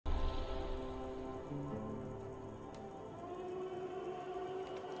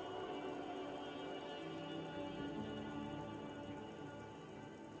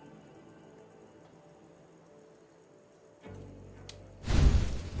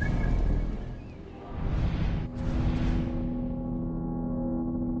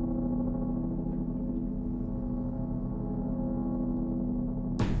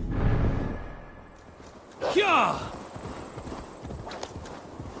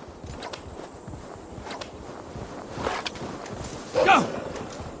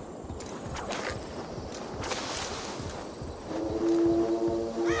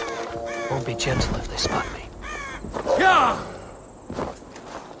Won't be gentle if they spot me.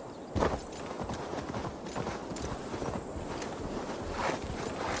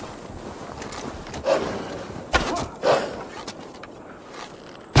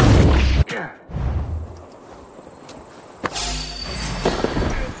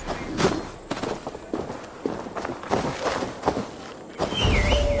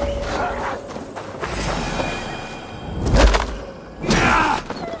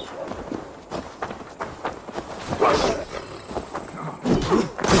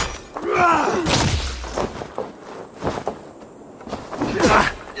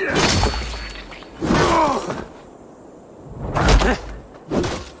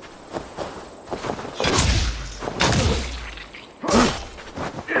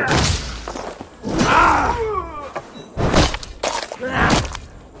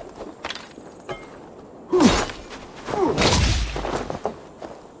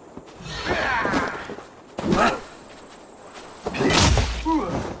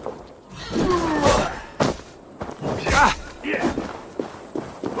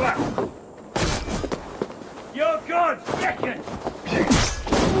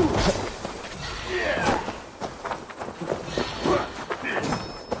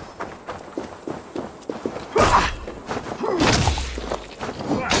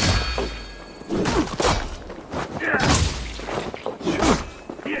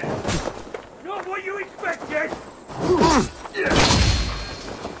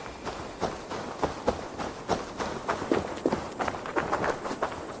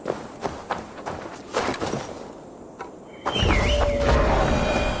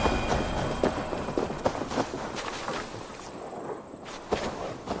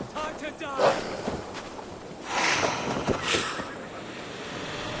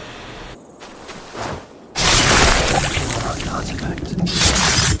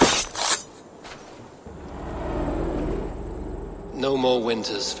 No more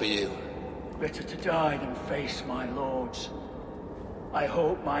winters for you. Better to die than face my lords. I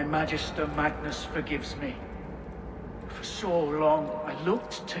hope my Magister Magnus forgives me. For so long, I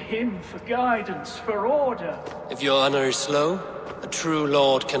looked to him for guidance, for order. If your honor is slow, a true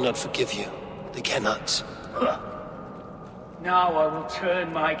lord cannot forgive you. They cannot. Now I will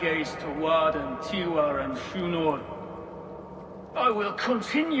turn my gaze to Woden, Tiwar, and Shunor. I will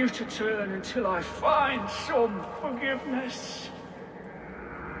continue to turn until I find some forgiveness.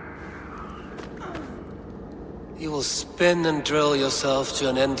 You will spin and drill yourself to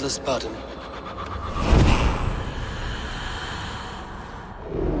an endless bottom.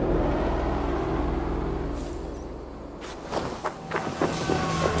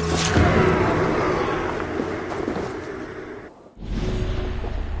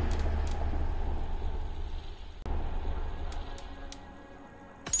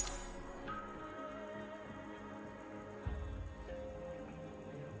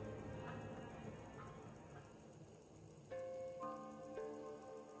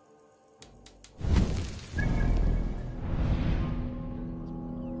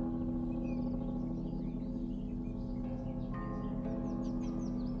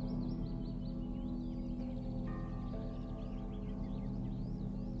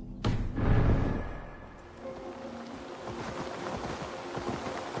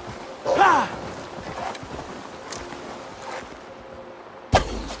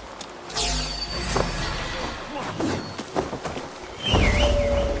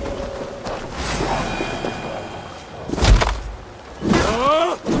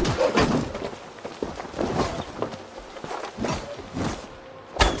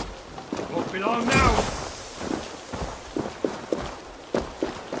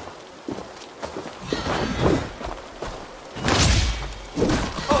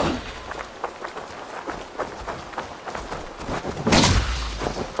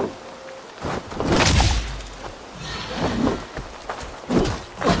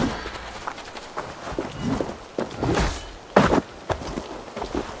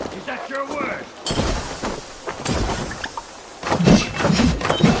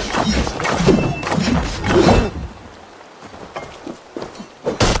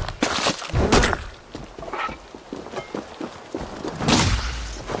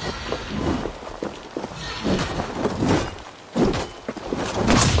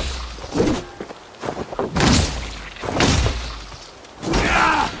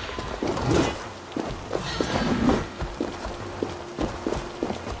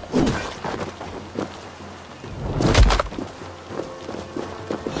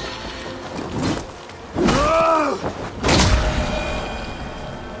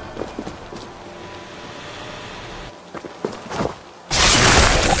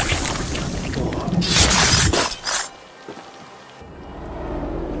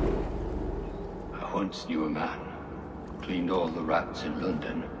 once knew a man. Cleaned all the rats in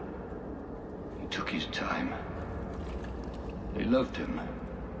London. He took his time. They loved him,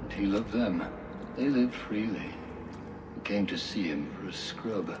 and he loved them. They lived freely. We came to see him for a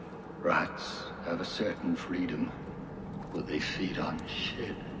scrub. Rats have a certain freedom, but they feed on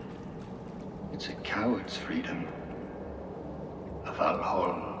shit. It's a coward's freedom. A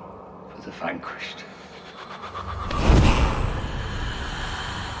Valhalla for the vanquished.